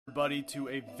everybody to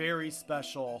a very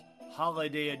special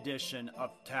holiday edition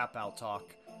of Tap Out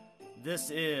Talk.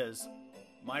 This is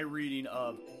my reading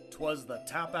of "'Twas the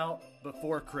Tap Out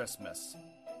Before Christmas."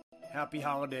 Happy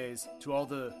holidays to all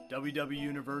the WWE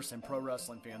Universe and pro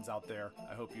wrestling fans out there.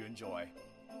 I hope you enjoy.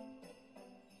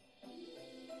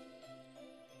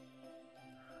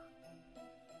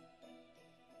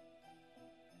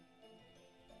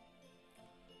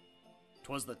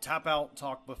 "'Twas the Tap Out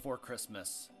Talk before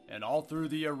Christmas, and all through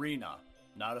the arena,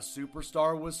 not a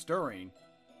superstar was stirring,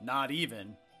 not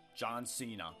even John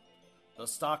Cena. The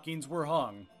stockings were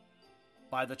hung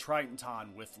by the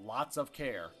Triton with lots of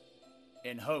care,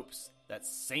 in hopes that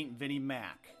St. Vinnie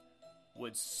Mac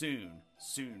would soon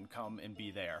come and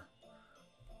be there.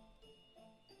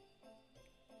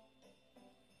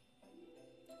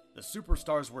 The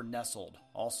superstars were nestled,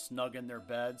 all snug in their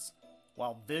beds,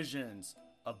 while visions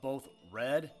of both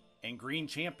red and green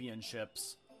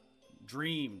championships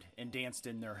dreamed and danced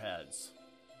in their heads.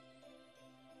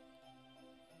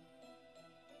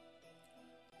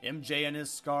 MJF in his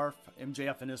scarf,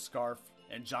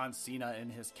 and John Cena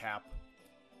in his cap.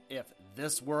 If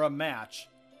this were a match,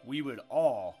 we would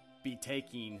all be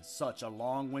taking such a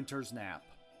long winter's nap.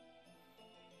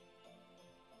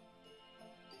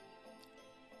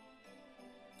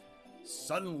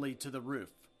 Suddenly to the roof,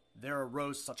 there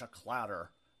arose such a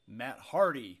clatter. Matt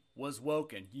Hardy was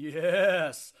woken,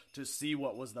 yes, to see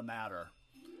what was the matter.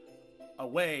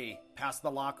 Away past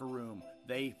the locker room,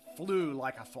 they flew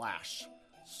like a flash.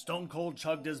 Stone Cold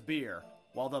chugged his beer,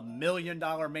 while the $1 million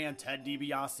man Ted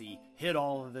DiBiase hid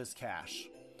all of his cash.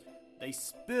 They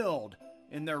spilled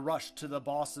in their rush to the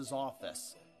boss's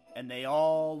office, and they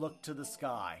all looked to the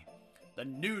sky. The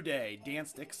New Day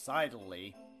danced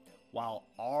excitedly, while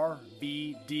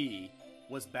RVD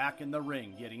was back in the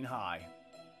ring getting high.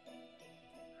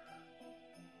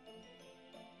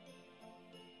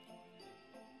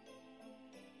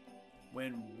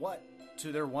 When what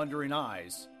to their wondering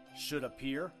eyes should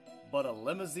appear but a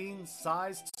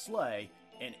limousine-sized sleigh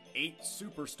and 8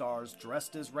 superstars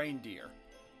dressed as reindeer,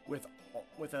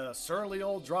 with a surly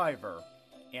old driver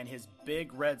and his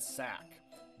big red sack.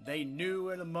 They knew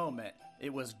in a moment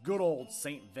it was good old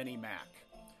St. Vinnie Mac.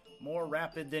 More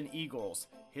rapid than eagles,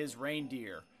 his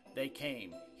reindeer, they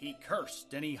came. He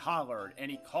cursed and he hollered and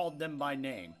he called them by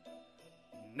name.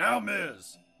 Now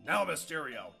Miz, now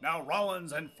Mysterio, now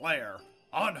Rollins and Flair,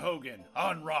 on Hogan,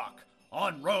 on Rock,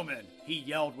 on Roman, he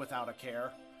yelled without a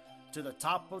care. To the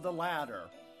top of the ladder,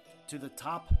 to the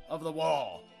top of the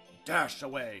wall, dash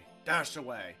away, dash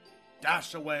away,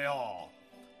 dash away all.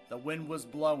 The wind was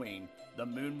blowing, the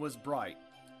moon was bright.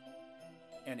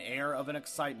 An air of an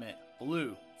excitement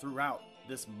blew throughout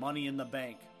this money in the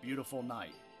bank beautiful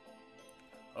night.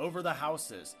 Over the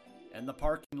houses and the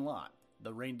parking lot,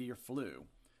 the reindeer flew,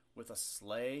 with a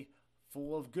sleigh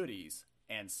full of goodies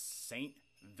and St.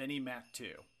 Vinnie Mac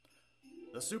too.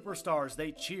 The superstars,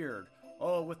 they cheered,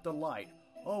 oh, with delight.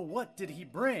 Oh, what did he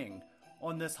bring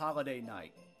on this holiday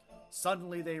night?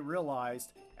 Suddenly they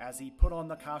realized, as he put on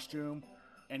the costume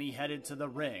and he headed to the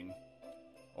ring,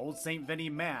 old St. Vinnie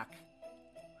Mac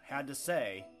had to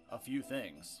say a few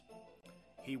things.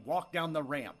 He walked down the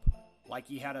ramp like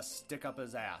he had a stick up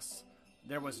his ass.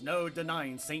 There was no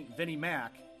denying St. Vinnie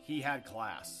Mac, he had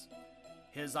class.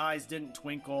 His eyes didn't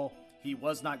twinkle, he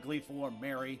was not gleeful or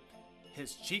merry.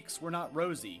 His cheeks were not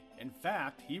rosy. In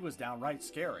fact, he was downright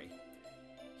scary.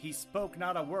 He spoke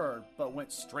not a word, but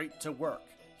went straight to work.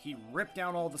 He ripped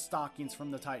down all the stockings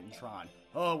from the Titantron.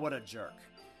 Oh, what a jerk.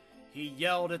 He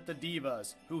yelled at the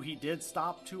divas, who he did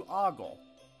stop to ogle.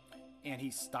 And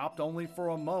he stopped only for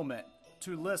a moment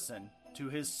to listen to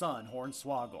his son,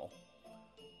 Hornswoggle.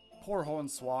 Poor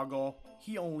Hornswoggle,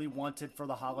 he only wanted for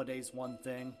the holidays one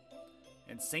thing.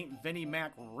 And St. Vinnie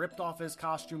Mac ripped off his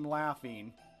costume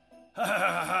laughing. Ha ha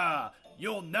ha ha!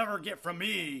 You'll never get from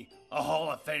me a Hall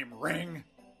of Fame ring!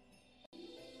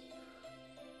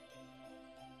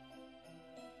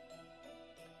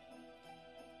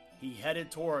 He headed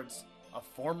towards a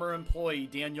former employee,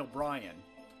 Daniel Bryan,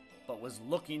 but was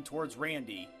looking towards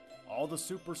Randy. All the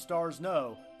superstars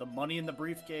know the money in the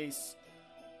briefcase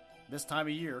this time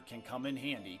of year can come in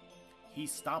handy. He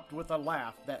stopped with a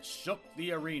laugh that shook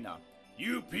the arena.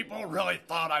 You people really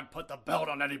thought I'd put the belt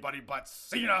on anybody but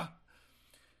Cena?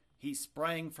 He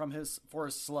sprang for his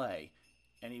sleigh,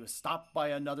 and he was stopped by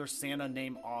another Santa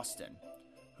named Austin,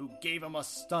 who gave him a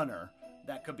stunner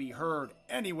that could be heard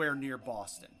anywhere near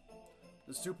Boston.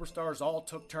 The superstars all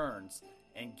took turns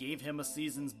and gave him a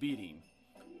season's beating.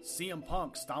 CM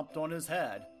Punk stomped on his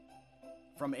head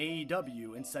from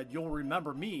AEW and said, "You'll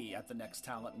remember me at the next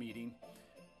talent meeting."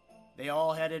 They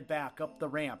all headed back up the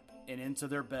ramp and into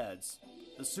their beds.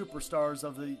 the superstars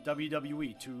of the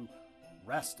WWE to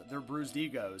rest their bruised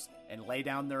egos and lay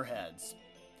down their heads.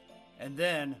 And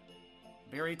then,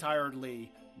 very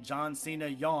tiredly, John Cena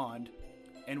yawned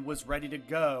and was ready to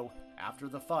go after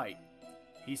the fight.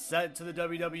 He said to the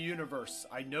WWE Universe,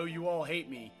 "I know you all hate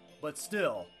me, but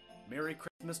still, Merry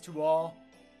Christmas to all,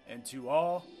 and to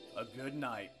all, a good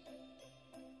night."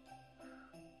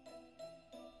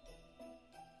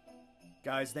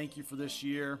 Guys, thank you for this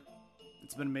year.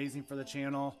 It's been amazing for the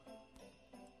channel.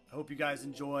 I hope you guys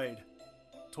enjoyed.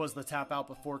 'Twas the Tap Out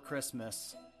Before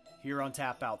Christmas here on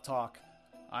Tap Out Talk.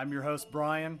 I'm your host,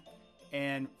 Brian,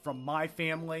 and from my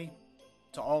family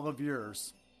to all of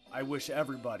yours, I wish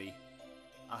everybody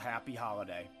a happy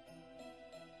holiday.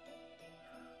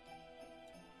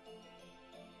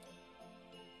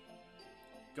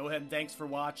 Go ahead and thanks for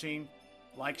watching.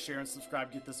 Like, share, and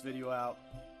subscribe. Get this video out.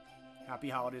 Happy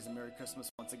holidays and Merry Christmas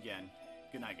once again.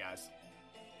 Good night, guys.